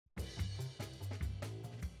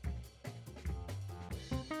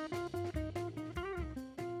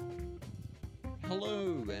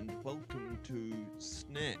Hello and welcome to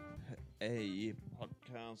Snap, a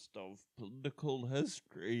podcast of political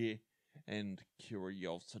history and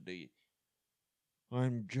curiosity.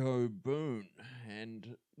 I'm Joe Boone,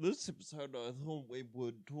 and this episode I thought we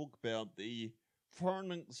would talk about the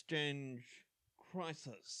foreign exchange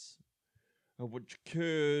crisis, which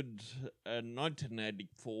occurred in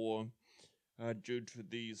 1984 due to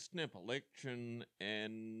the snap election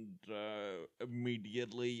and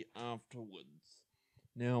immediately afterwards.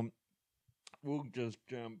 Now, we'll just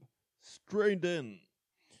jump straight in.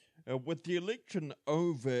 With the election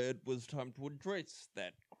over, it was time to address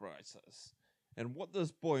that crisis. And what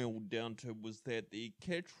this boiled down to was that the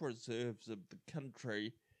cash reserves of the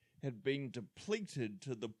country had been depleted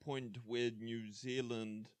to the point where New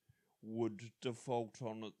Zealand would default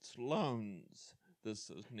on its loans. This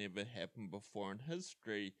has never happened before in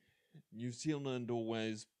history. New Zealand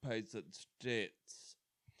always pays its debts.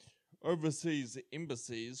 Overseas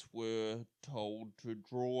embassies were told to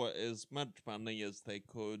draw as much money as they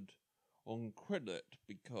could on credit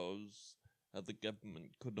because the government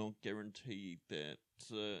could not guarantee that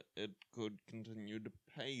it could continue to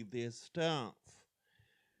pay their staff.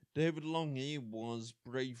 David Lange was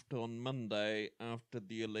briefed on Monday after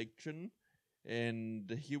the election, and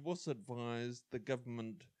he was advised the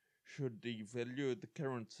government should devalue the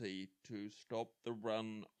currency to stop the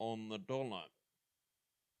run on the dollar.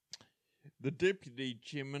 The deputy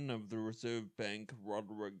chairman of the Reserve Bank,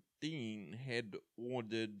 Roderick Dean, had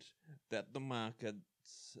ordered that the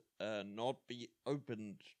markets not be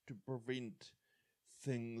opened to prevent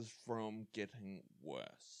things from getting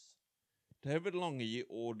worse. David Lange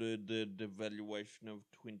ordered a devaluation of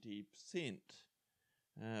 20%.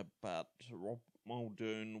 But Rob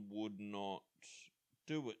Muldoon would not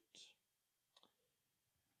do it.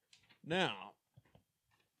 Now,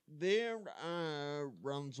 there are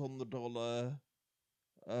runs on the dollar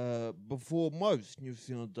before most New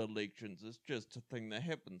Zealand elections. It's just a thing that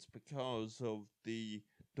happens because of the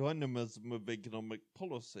dynamism of economic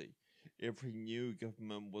policy. Every new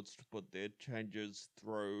government was to put their changes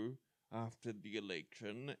through after the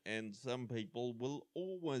election, and some people will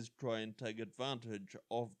always try and take advantage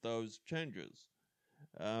of those changes.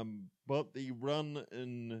 But the run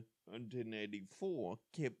in 1984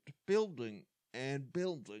 kept building and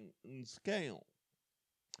building in scale.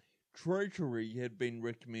 Treasury had been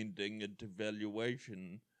recommending a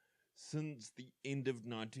devaluation since the end of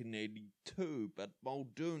 1982, but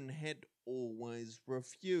Muldoon had always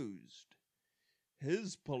refused.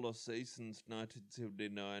 His policy since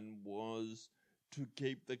 1979 was to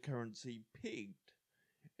keep the currency pegged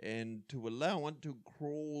and to allow it to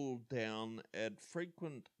crawl down at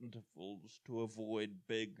frequent intervals to avoid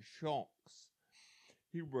big shocks.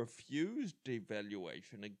 He refused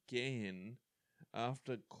devaluation again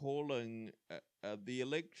after calling the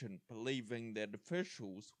election, believing that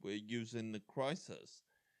officials were using the crisis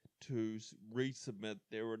to resubmit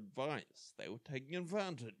their advice. They were taking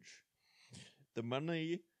advantage. The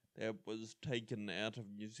money that was taken out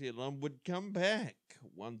of New Zealand would come back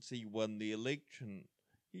once he won the election,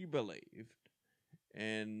 he believed.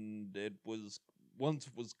 And once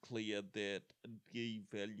it was clear that a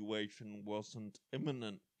devaluation wasn't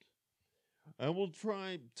imminent. I will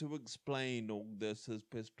try to explain all this as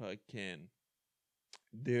best I can.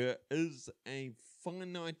 There is a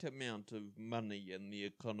finite amount of money in the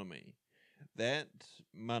economy. That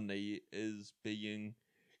money is being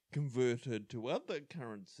converted to other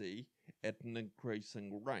currency at an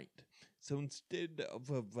increasing rate. So instead of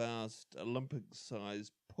a vast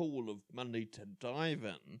Olympic-sized pool of money to dive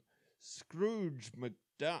in, Scrooge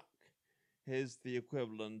McDuck has the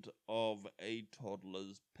equivalent of a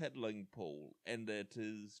toddler's paddling pool, and it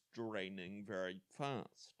is draining very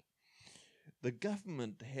fast. The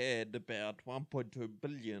government had about 1.2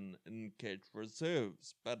 billion in cash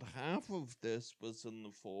reserves, but half of this was in the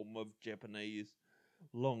form of Japanese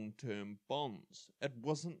long-term bonds. It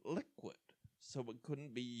wasn't liquid, so it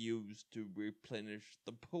couldn't be used to replenish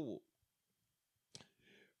the pool.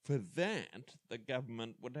 For that, the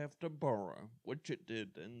government would have to borrow, which it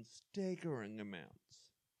did in staggering amounts.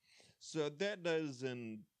 So that is,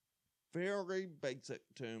 in very basic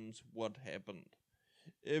terms, what happened.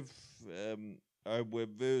 If I were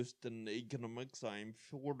versed in economics, I'm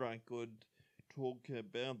sure I could talk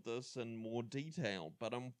about this in more detail,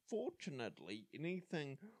 but unfortunately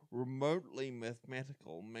anything remotely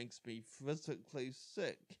mathematical makes me physically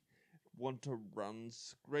sick. Want to run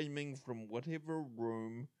screaming from whatever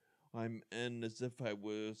room I'm in as if I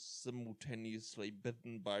were simultaneously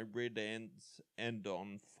bitten by red ants and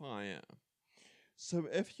on fire. So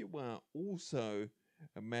if you are also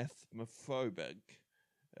a mathemophobic,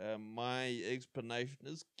 My explanation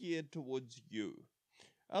is geared towards you.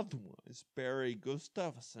 Otherwise, Barry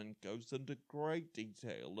Gustafsson goes into great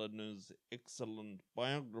detail in his excellent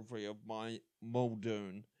biography of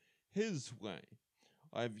Muldoon, His Way.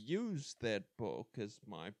 I've used that book as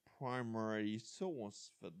my primary source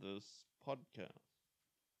for this podcast.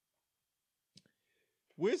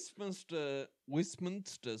 Westminster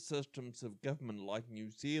systems of government like New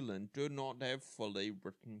Zealand do not have fully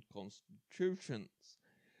written constitutions.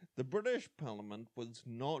 The British Parliament was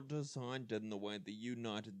not designed in the way the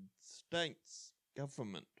United States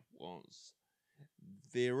government was.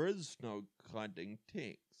 There is no guiding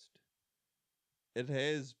text. It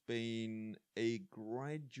has been a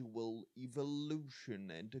gradual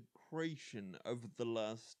evolution and accretion over the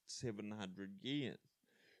last 700 years.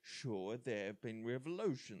 Sure, there have been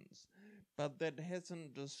revolutions, but that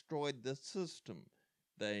hasn't destroyed the system.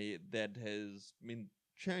 That has meant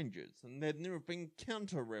changes, and there have been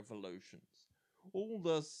counter-revolutions. All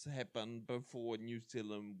this happened before New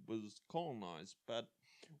Zealand was colonised, but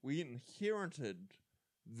we inherited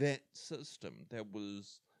that system that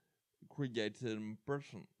was created in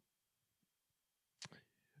Britain.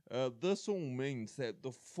 This all means that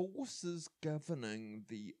the forces governing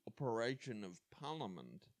the operation of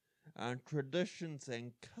Parliament are traditions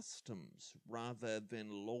and customs rather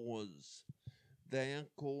than laws. They are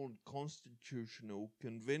called constitutional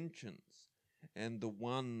conventions, and the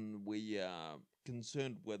one we are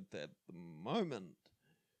concerned with at the moment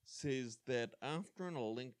says that after an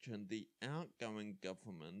election, the outgoing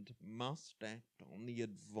government must act on the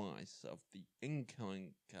advice of the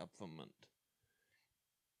incoming government.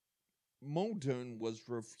 Muldoon was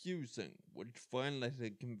refusing, which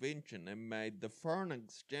violated convention and made the foreign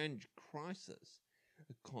exchange crisis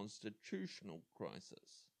a constitutional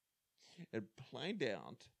crisis. It played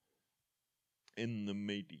out in the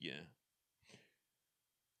media.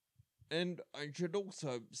 And I should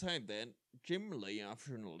also say that generally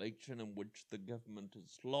after an election in which the government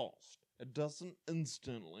is lost, it doesn't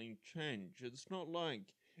instantly change. It's not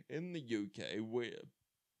like in the UK where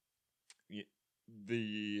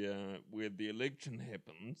the election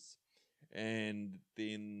happens and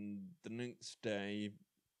then the next day,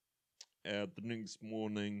 the next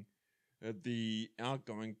morning, the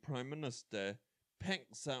outgoing Prime Minister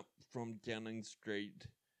packs up from Downing Street,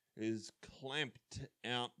 is clamped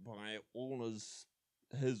out by all his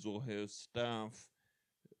or her staff,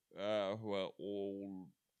 who are all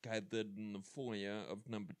gathered in the foyer of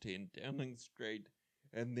number 10 Downing Street,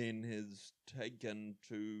 and then is taken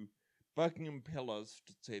to Buckingham Palace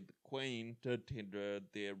to see the Queen to tender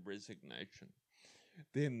their resignation.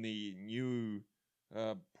 Then the new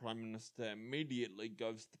Prime Minister immediately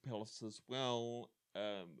goes to the palace as well,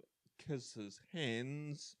 kisses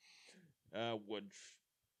hands, which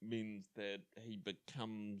means that he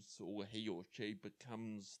or she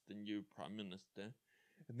becomes the new Prime Minister,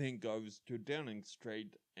 and then goes to Downing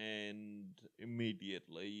Street and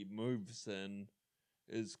immediately moves in,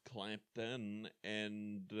 is clamped in,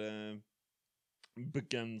 and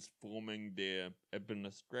begins forming their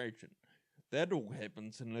administration. That all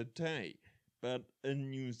happens in a day. But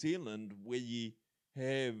in New Zealand, we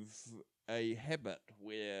have a habit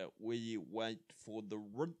where we wait for the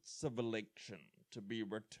writs of election to be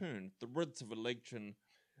returned. The writs of election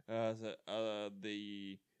are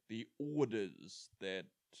the orders that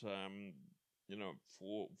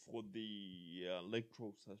for the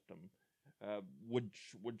electoral system,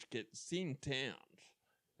 which get sent out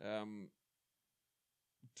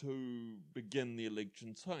to begin the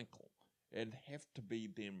election cycle and have to be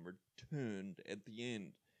then returned at the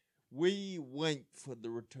end. We wait for the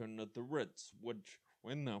return of the writs, which,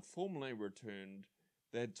 when they're formally returned,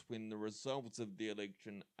 that's when the results of the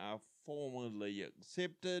election are formally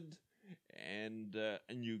accepted and a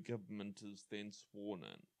new government is then sworn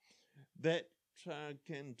in. That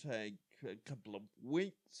can take a couple of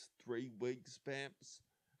weeks, 3 weeks perhaps.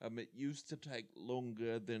 It used to take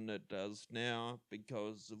longer than it does now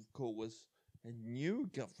because, of course, a new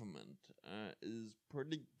government is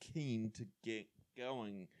pretty keen to get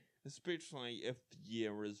going, especially if the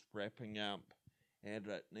year is wrapping up and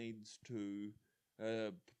it needs to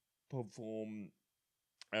perform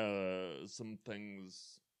some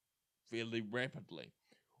things fairly rapidly.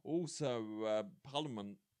 Also,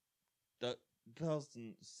 Parliament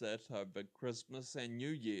doesn't sit over Christmas and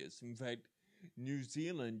New Year's. In fact, New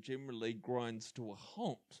Zealand generally grinds to a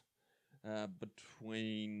halt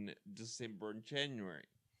between December and January,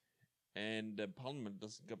 and Parliament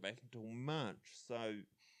doesn't go back until March. So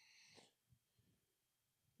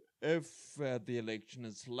if the election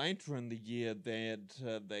is later in the year,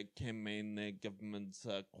 that can mean that governments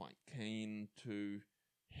are quite keen to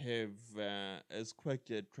have as quick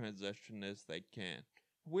a transition as they can.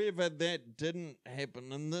 However, that didn't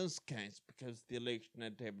happen in this case because the election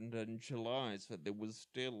had happened in July, so there was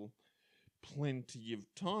still plenty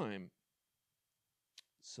of time.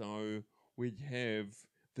 So we have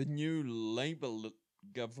the new Labour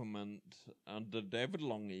government under David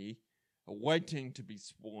Lange waiting to be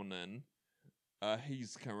sworn in.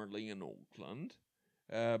 He's currently in Auckland.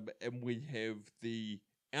 And we have the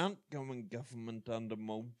outgoing government under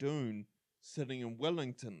Muldoon sitting in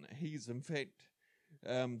Wellington. He's in fact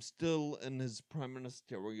still in his prime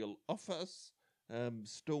ministerial office,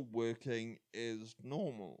 still working as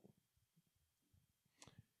normal.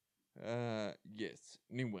 Yes,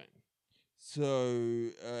 anyway. So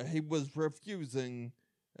he was refusing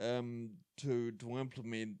to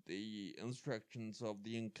implement the instructions of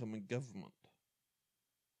the incoming government.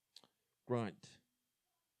 Right.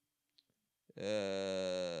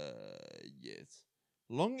 Yes.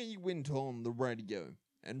 Lange went on the radio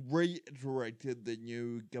and reiterated the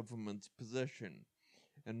new government's position,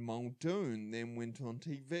 and Muldoon then went on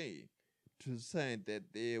TV to say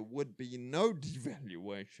that there would be no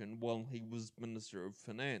devaluation while he was Minister of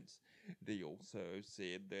Finance. He also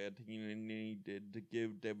said that he needed to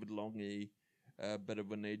give David Lange a bit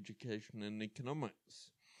of an education in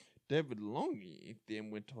economics. David Lange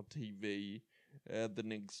then went on TV the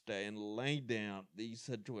next day and laid out the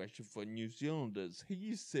situation for New Zealanders.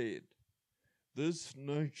 He said, "This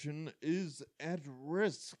nation is at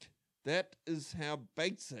risk. That is how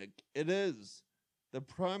basic it is. The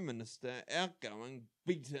Prime Minister, outgoing,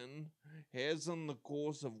 beaten, has in the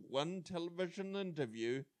course of one television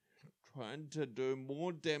interview tried to do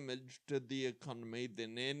more damage to the economy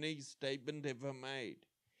than any statement ever made.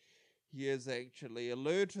 He has actually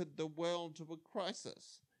alerted the world to a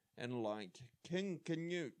crisis, and like King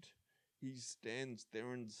Canute, he stands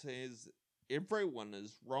there and says, 'Everyone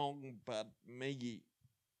is wrong but me.'"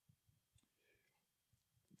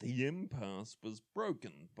 The impasse was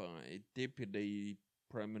broken by Deputy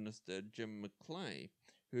Prime Minister Jim Macleay,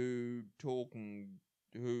 who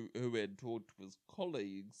had talked to his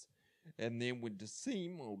colleagues and then went to see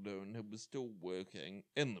Muldoon, who was still working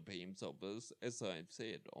in the PM's office, as I've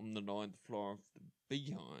said, on the 9th floor of the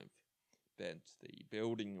Beehive. That's the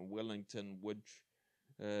building in Wellington, which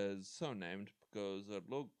is so named because it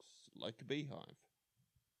looks like a beehive.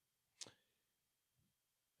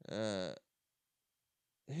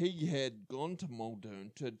 He had gone to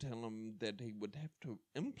Muldoon to tell him that he would have to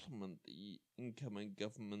implement the incoming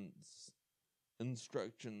government's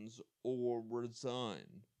instructions or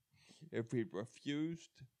resign. If he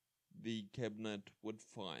refused, the cabinet would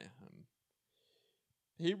fire him.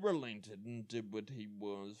 He relented and did what he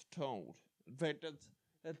was told. In fact,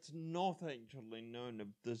 it's not actually known if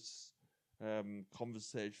this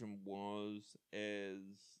conversation was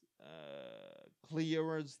as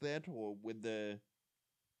clear as that, or whether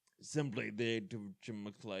simply the act of Jim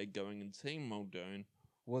Macleay going and seeing Muldoon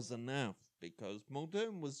was enough, because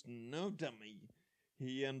Muldoon was no dummy.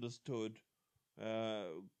 He understood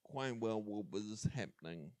quite well what was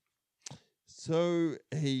happening. So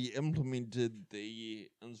he implemented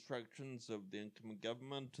the instructions of the incoming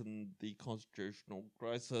government, and the constitutional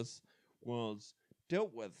crisis was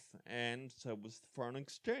dealt with, and so was the foreign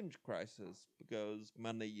exchange crisis, because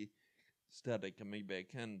money started coming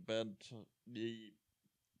back in, but the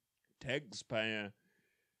taxpayer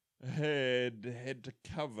had to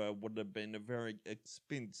cover what had been a very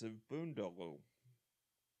expensive boondoggle.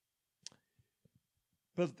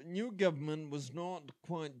 But the new government was not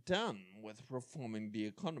quite done with reforming the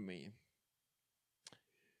economy.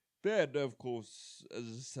 That, of course,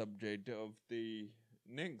 is the subject of the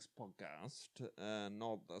next podcast,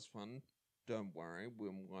 not this one. Don't worry, we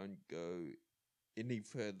won't go any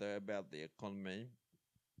further about the economy.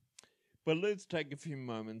 But let's take a few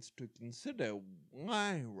moments to consider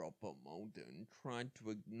why Robert Muldoon tried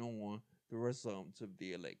to ignore the results of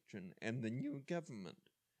the election and the new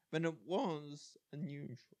government, when it was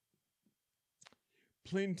unusual.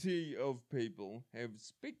 Plenty of people have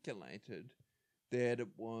speculated that it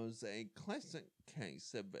was a classic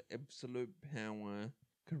case of absolute power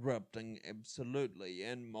corrupting absolutely,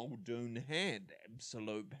 and Muldoon had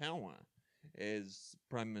absolute power as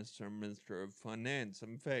Prime Minister and Minister of Finance.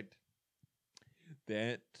 In fact,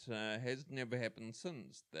 that has never happened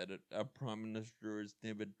since, that a Prime Minister has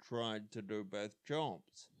never tried to do both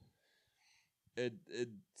jobs. It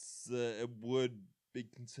would be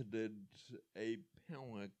considered a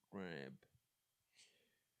power grab.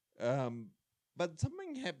 But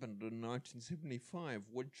something happened in 1975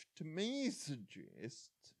 which to me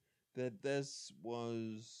suggests that this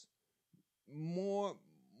was more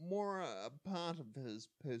more a part of his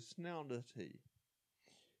personality.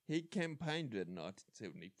 He campaigned in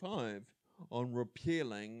 1975 on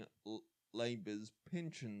repealing Labour's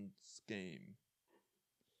pension scheme.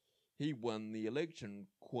 He won the election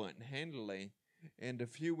quite handily, and a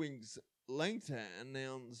few weeks later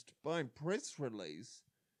announced by press release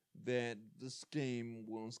that the scheme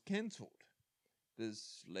was cancelled.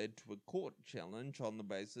 This led to a court challenge on the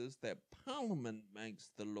basis that Parliament makes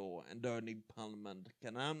the law and only Parliament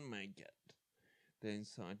can unmake it. They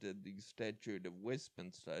cited the Statute of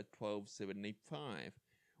Westminster 1275,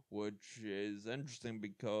 which is interesting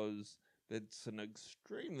because it's an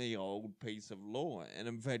extremely old piece of law, and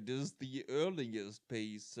in fact is the earliest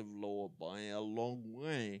piece of law by a long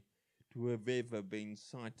way to have ever been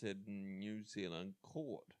cited in New Zealand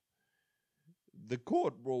court. The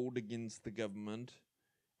court ruled against the government,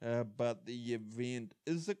 but the event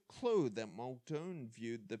is a clue that Muldoon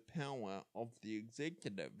viewed the power of the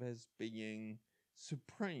executive as being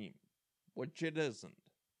supreme, which it isn't.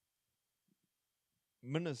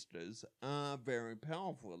 Ministers are very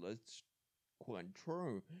powerful, it's quite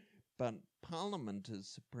true, but Parliament is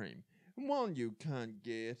supreme. And while you can't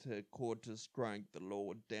get a court to strike the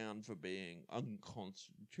law down for being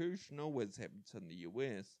unconstitutional, as happens in the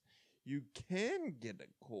US, you can get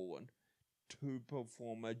a court to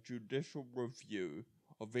perform a judicial review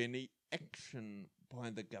of any action by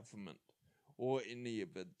the government or any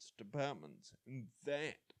of its departments. And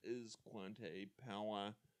that is quite a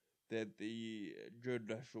power that the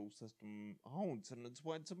judicial system holds, and it's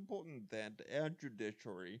why it's important that our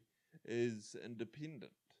judiciary is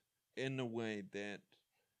independent in a way that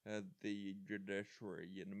the judiciary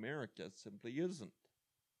in America simply isn't.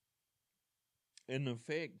 In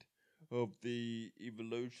effect of the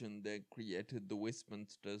evolution that created the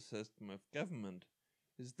Westminster system of government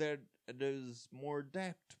is that it is more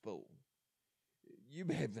adaptable. You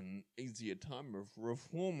have an easier time of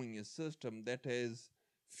reforming a system that has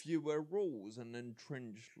fewer rules and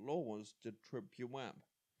entrenched laws to trip you up.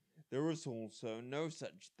 There is also no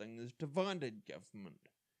such thing as divided government.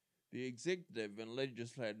 The executive and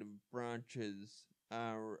legislative branches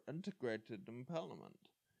are integrated in Parliament.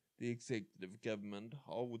 The executive government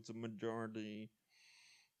holds a majority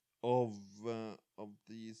of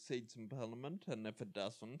the seats in Parliament, and if it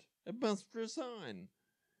doesn't, it must resign.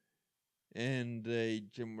 And a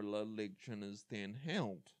general election is then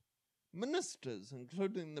held. Ministers,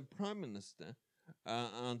 including the Prime Minister,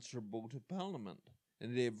 are answerable to Parliament,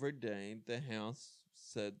 and every day the House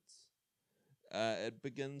sits. It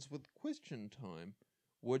begins with question time,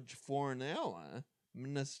 which for an hour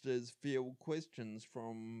ministers field questions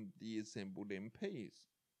from the assembled MPs.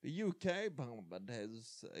 The UK Parliament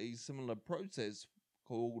has a similar process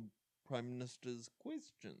called Prime Minister's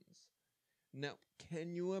Questions. Now,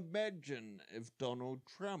 can you imagine if Donald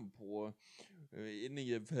Trump or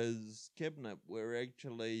any of his cabinet were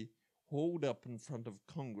actually hauled up in front of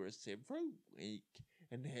Congress every week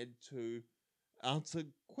and had to answer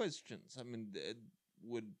questions? I mean, it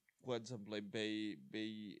would quite simply be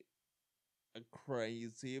a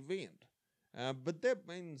crazy event. But that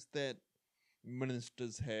means that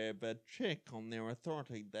ministers have a check on their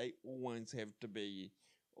authority. They always have to be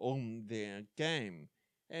on their game.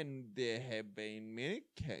 And there have been many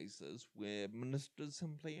cases where ministers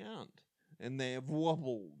simply aren't. And they have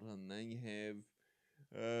wobbled and they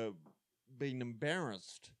have been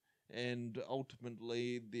embarrassed. And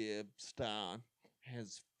ultimately their star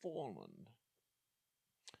has fallen.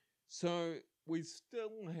 So we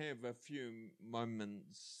still have a few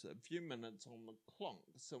minutes on the clock.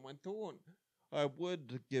 So I thought I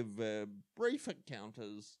would give a brief account,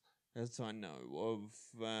 as I know, of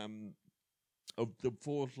the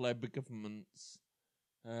fourth Labour government's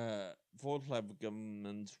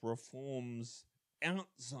reforms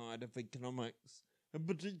outside of economics, in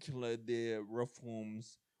particular their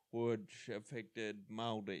reforms which affected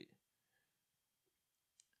Māori.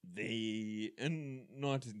 In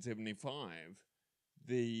 1975,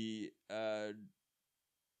 the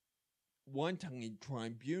Waitangi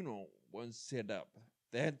Tribunal was set up.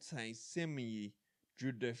 That's a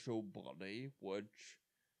semi-judicial body which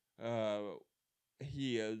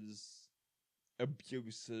hears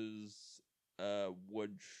abuses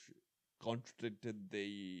which contradicted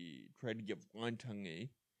the Treaty of Waitangi,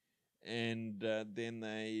 and then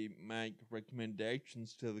they make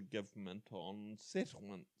recommendations to the government on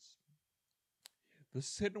settlements. The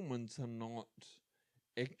settlements are not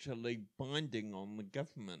actually binding on the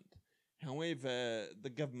government. However, the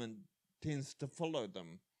government tends to follow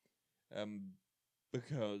them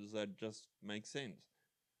because that just makes sense.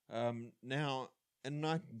 Now, in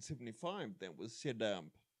 1975, that was set up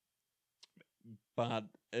but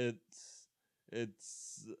its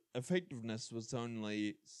effectiveness was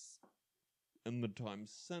only in the time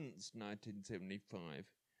since 1975,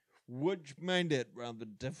 which made it rather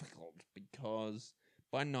difficult because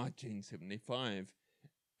by 1975,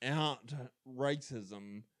 outward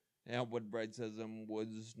racism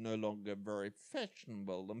was no longer very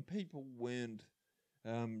fashionable, and people weren't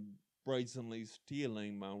brazenly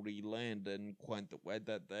stealing Maori land in quite the way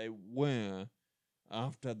that they were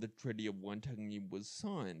after the Treaty of Waitangi was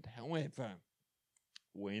signed. However,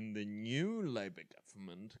 when the new Labour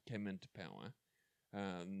government came into power,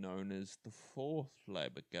 known as the Fourth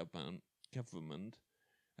Labour government,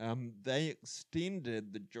 they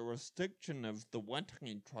extended the jurisdiction of the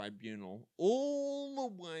Waitangi Tribunal all the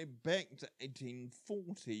way back to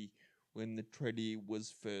 1840 when the treaty was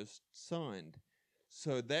first signed.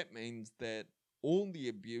 So that means that all the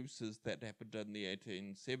abuses that happened in the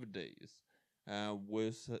 1870s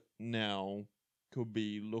now could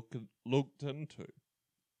be looked into.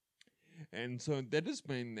 And so that has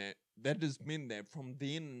meant that from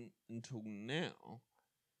then until now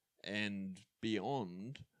and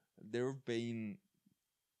beyond, there have been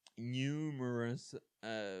numerous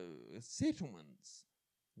settlements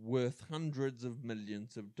worth hundreds of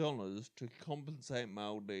millions of dollars to compensate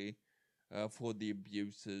Māori for the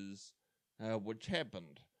abuses which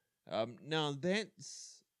happened. Now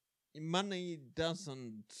that's money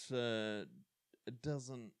doesn't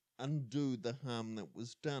undo the harm that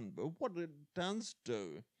was done, but what it does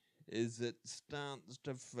do is it starts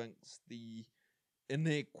to fix the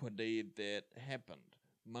inequity that happened.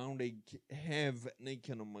 Māori have an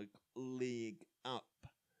economic leg up,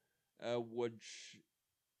 which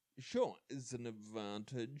sure is an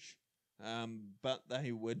advantage, but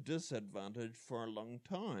they were disadvantaged for a long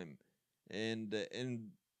time, and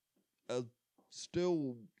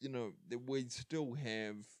still, we still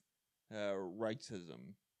have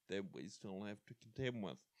racism that we still have to contend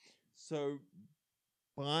with. So,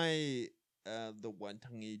 by the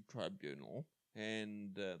Waitangi Tribunal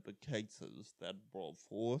and the cases that brought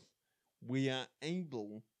forth, we are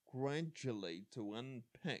able gradually to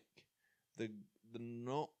unpick the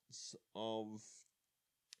knots of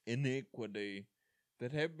inequity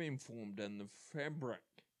that have been formed in the fabric.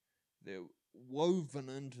 They're woven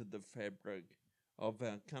into the fabric of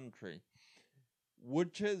our country,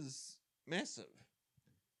 which is massive.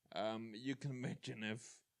 You can imagine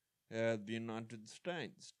if the United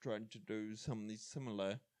States tried to do something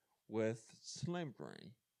similar with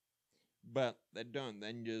slavery, but they don't.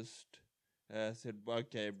 They just said,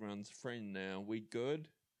 okay, everyone's free now, we good?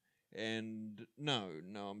 And no,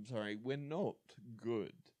 I'm sorry, we're not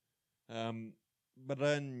good. But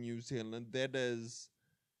in New Zealand, that is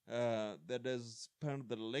part of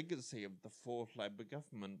the legacy of the Fourth Labour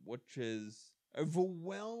government, which is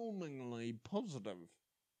overwhelmingly positive.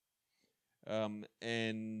 And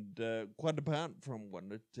quite apart from what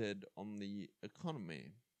it did on the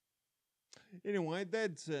economy. Anyway,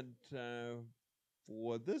 that's it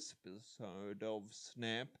for this episode of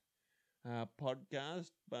Snap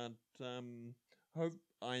podcast, but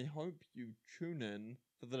I hope you tune in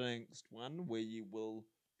for the next one, where you will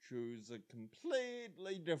choose a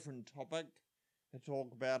completely different topic to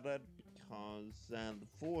talk about it, because the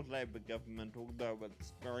Fourth Labour government, although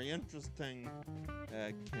it's very interesting,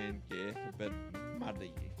 can get a bit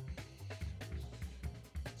muddy.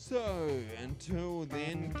 So, until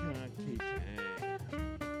then, ka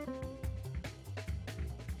kite.